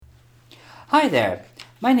Hi there.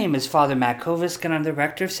 My name is Father Matt Kovisk, and I'm the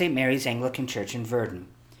rector of St. Mary's Anglican Church in Virden.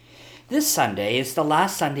 This Sunday is the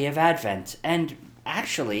last Sunday of Advent, and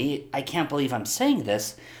actually, I can't believe I'm saying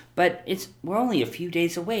this, but we're only a few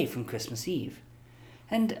days away from Christmas Eve.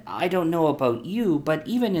 And I don't know about you, but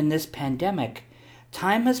even in this pandemic,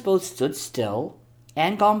 time has both stood still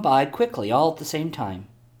and gone by quickly all at the same time.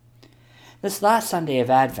 This last Sunday of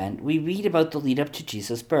Advent, we read about the lead up to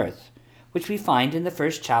Jesus' birth, which we find in the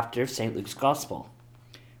first chapter of St. Luke's Gospel.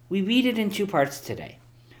 We read it in two parts today.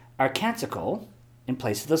 Our canticle, in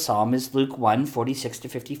place of the psalm, is Luke 1,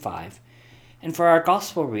 46-55, and for our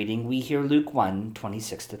Gospel reading, we hear Luke 1,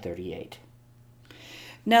 26-38.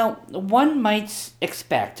 Now, one might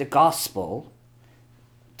expect a Gospel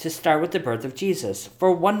to start with the birth of Jesus,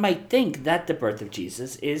 for one might think that the birth of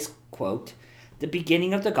Jesus is, quote, the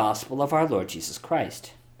beginning of the Gospel of our Lord Jesus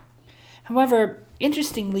Christ. However,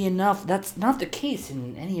 interestingly enough, that's not the case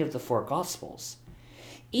in any of the four Gospels.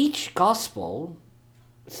 Each Gospel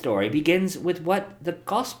story begins with what the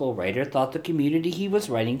Gospel writer thought the community he was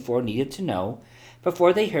writing for needed to know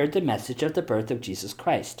before they heard the message of the birth of Jesus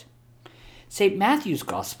Christ. St. Matthew's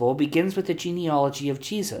Gospel begins with the genealogy of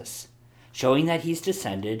Jesus, showing that he's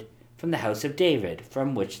descended from the house of David,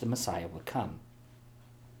 from which the Messiah would come.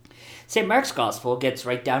 St. Mark's Gospel gets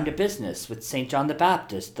right down to business with St. John the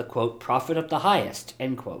Baptist, the, quote, prophet of the highest,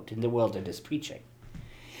 end quote, in the wilderness preaching.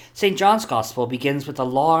 St. John's Gospel begins with a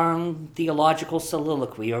long theological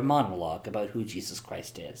soliloquy or monologue about who Jesus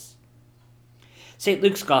Christ is. St.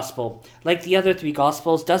 Luke's Gospel, like the other three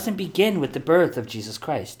Gospels, doesn't begin with the birth of Jesus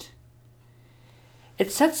Christ.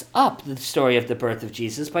 It sets up the story of the birth of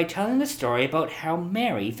Jesus by telling the story about how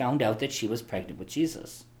Mary found out that she was pregnant with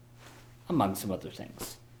Jesus, among some other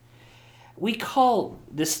things. We call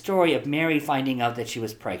this story of Mary finding out that she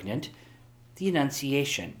was pregnant the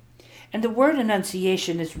Annunciation. And the word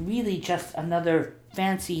Annunciation is really just another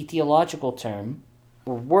fancy theological term,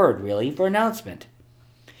 or word really, for announcement.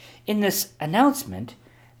 In this announcement,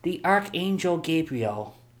 the Archangel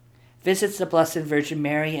Gabriel visits the Blessed Virgin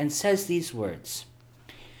Mary and says these words,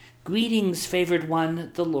 "Greetings, favored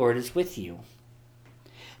one, the Lord is with you."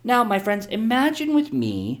 Now, my friends, imagine with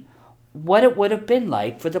me what it would have been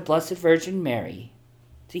like for the Blessed Virgin Mary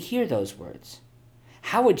to hear those words.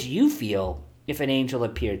 How would you feel if an angel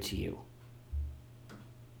appeared to you?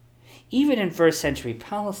 Even in first century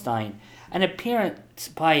Palestine, an appearance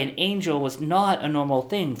by an angel was not a normal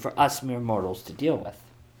thing for us mere mortals to deal with.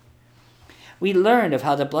 We learn of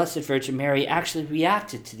how the Blessed Virgin Mary actually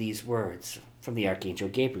reacted to these words from the Archangel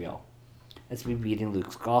Gabriel, as we read in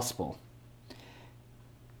Luke's Gospel.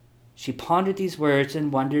 She pondered these words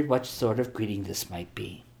and wondered what sort of greeting this might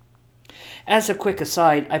be. As a quick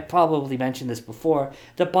aside, I probably mentioned this before,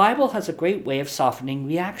 the Bible has a great way of softening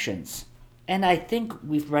reactions, and I think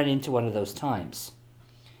we've run into one of those times.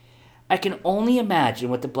 I can only imagine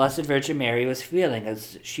what the Blessed Virgin Mary was feeling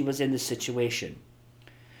as she was in this situation.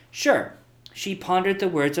 Sure, she pondered the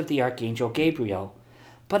words of the Archangel Gabriel,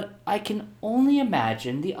 but I can only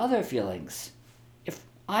imagine the other feelings. If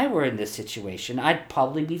I were in this situation, I'd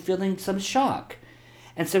probably be feeling some shock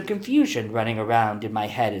and some confusion running around in my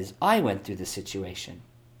head as I went through the situation.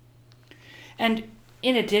 And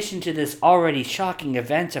in addition to this already shocking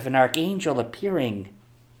event of an archangel appearing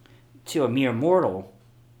to a mere mortal,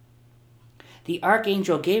 the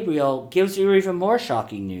Archangel Gabriel gives you even more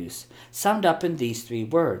shocking news, summed up in these three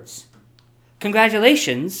words.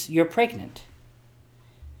 Congratulations, you're pregnant.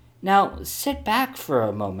 Now, sit back for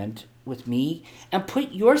a moment with me and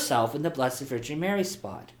put yourself in the Blessed Virgin Mary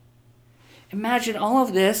spot. Imagine all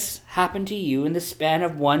of this happened to you in the span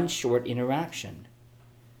of one short interaction.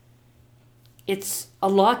 It's a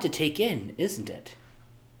lot to take in, isn't it?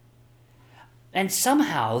 And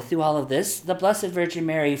somehow, through all of this, the Blessed Virgin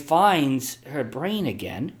Mary finds her brain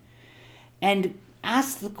again and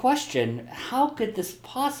asks the question, how could this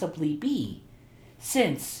possibly be?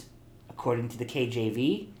 Since, according to the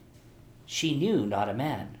KJV, she knew not a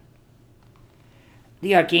man.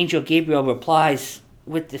 The Archangel Gabriel replies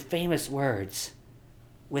with the famous words,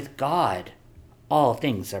 "With God, all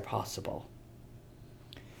things are possible."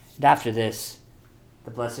 And after this, the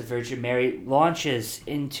Blessed Virgin Mary launches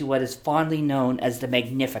into what is fondly known as the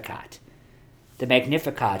Magnificat. The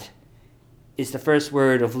Magnificat is the first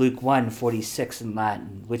word of Luke 1:46 in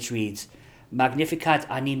Latin, which reads, "Magnificat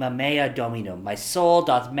anima mea Dominum, my soul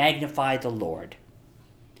doth magnify the Lord."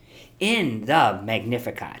 In the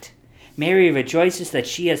Magnificat, Mary rejoices that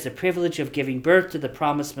she has the privilege of giving birth to the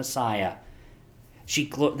promised Messiah.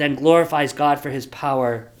 She then glorifies God for his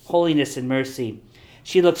power, holiness, and mercy.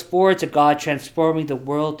 She looks forward to God transforming the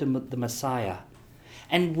world through the Messiah.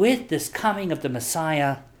 And with this coming of the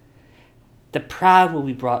Messiah, The proud will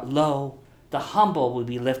be brought low, the humble will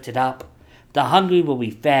be lifted up, the hungry will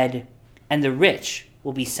be fed, and the rich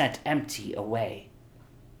will be sent empty away.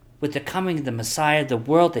 With the coming of the Messiah, the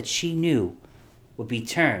world that she knew would be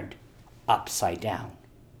turned upside down.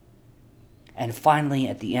 And finally,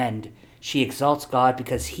 at the end, she exalts God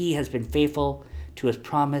because he has been faithful to his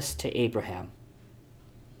promise to Abraham.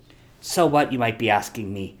 So what, you might be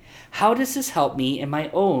asking me? How does this help me in my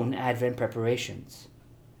own Advent preparations?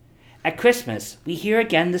 At Christmas, we hear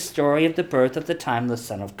again the story of the birth of the timeless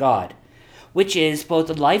Son of God, which is both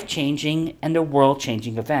a life-changing and a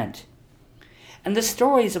world-changing event. And the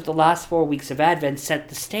stories of the last 4 weeks of Advent set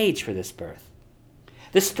the stage for this birth.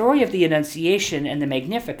 The story of the Annunciation and the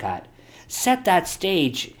Magnificat set that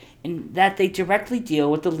stage in that they directly deal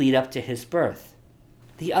with the lead-up to his birth.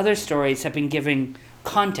 The other stories have been giving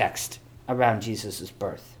context around Jesus'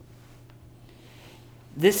 birth.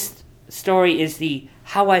 This story is the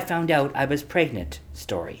How I Found Out I Was Pregnant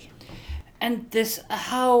story. And this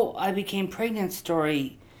How I Became Pregnant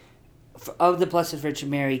story of the Blessed Virgin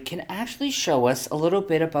Mary can actually show us a little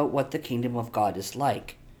bit about what the kingdom of God is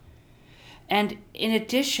like. And in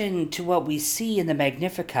addition to what we see in the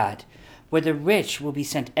Magnificat, where the rich will be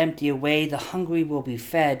sent empty away, the hungry will be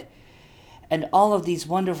fed, and all of these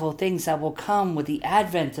wonderful things that will come with the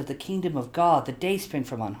advent of the kingdom of God, the dayspring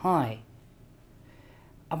from on high,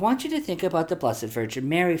 I want you to think about the Blessed Virgin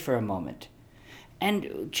Mary for a moment.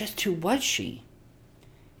 And just who was she?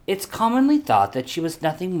 It's commonly thought that she was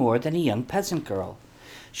nothing more than a young peasant girl.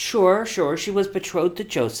 Sure, she was betrothed to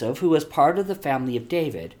Joseph, who was part of the family of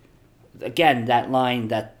David. Again, that line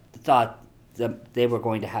that thought they were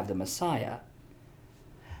going to have the Messiah.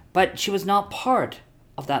 But she was not part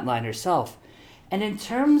of that line herself. And in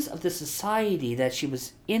terms of the society that she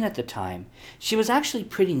was in at the time, she was actually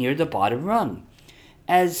pretty near the bottom rung.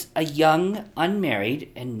 As a young,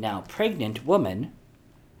 unmarried, and now pregnant woman,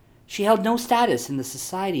 she held no status in the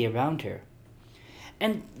society around her.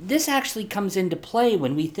 And this actually comes into play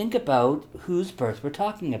when we think about whose birth we're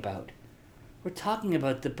talking about. We're talking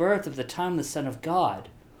about the birth of the timeless Son of God,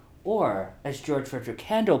 or, as George Frederick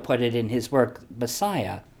Handel put it in his work,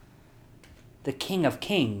 Messiah, the King of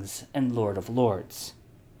Kings and Lord of Lords.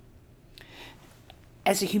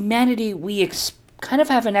 As a humanity, we kind of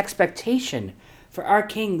have an expectation for our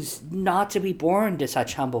kings not to be born to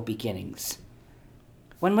such humble beginnings.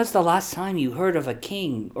 When was the last time you heard of a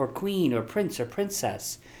king or queen or prince or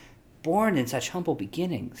princess born in such humble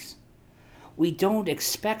beginnings? We don't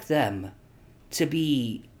expect them to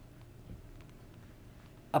be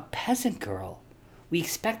a peasant girl. We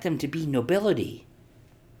expect them to be nobility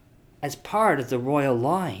as part of the royal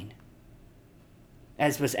line,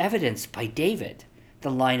 as was evidenced by David, the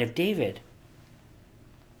line of David.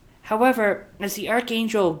 However, as the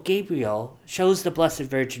Archangel Gabriel shows the Blessed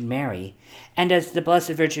Virgin Mary, and as the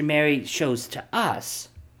Blessed Virgin Mary shows to us,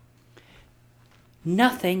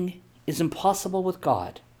 nothing is impossible with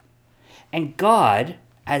God. And God,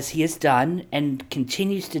 as he has done and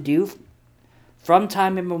continues to do from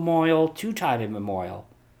time immemorial to time immemorial,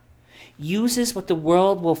 uses what the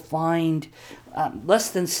world will find less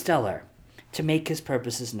than stellar to make his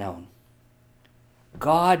purposes known.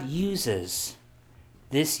 God uses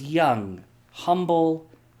this young, humble,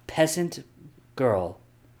 peasant girl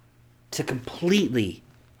to completely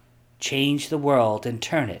change the world and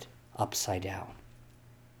turn it upside down.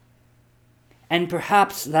 And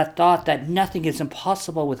perhaps that thought that nothing is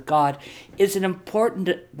impossible with God is an important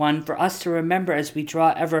one for us to remember as we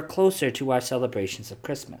draw ever closer to our celebrations of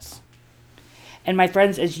Christmas. And my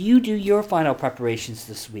friends, as you do your final preparations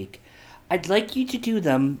this week, I'd like you to do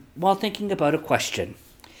them while thinking about a question.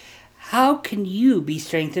 How can you be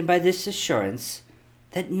strengthened by this assurance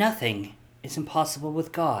that nothing is impossible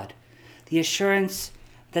with God? The assurance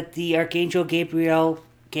that the Archangel Gabriel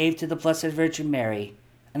gave to the Blessed Virgin Mary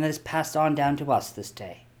and that is passed on down to us this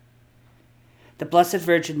day. The Blessed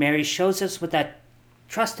Virgin Mary shows us what that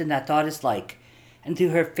trust in that thought is like, and through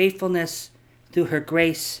her faithfulness, through her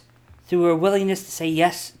grace, through her willingness to say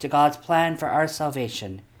yes to God's plan for our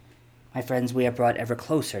salvation, my friends, we are brought ever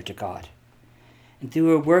closer to God. And through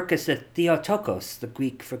her work as the Theotokos, the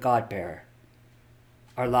Greek for God-bearer,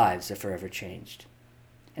 our lives are forever changed.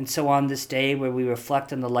 And so on this day where we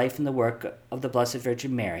reflect on the life and the work of the Blessed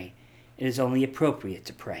Virgin Mary, it is only appropriate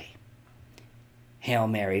to pray. Hail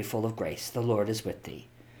Mary, full of grace, the Lord is with thee.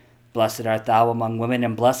 Blessed art thou among women,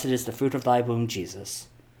 and blessed is the fruit of thy womb, Jesus.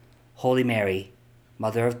 Holy Mary,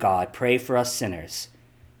 Mother of God, pray for us sinners,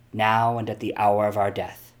 now and at the hour of our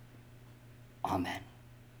death. Amen.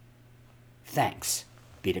 Thanks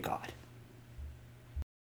be to God.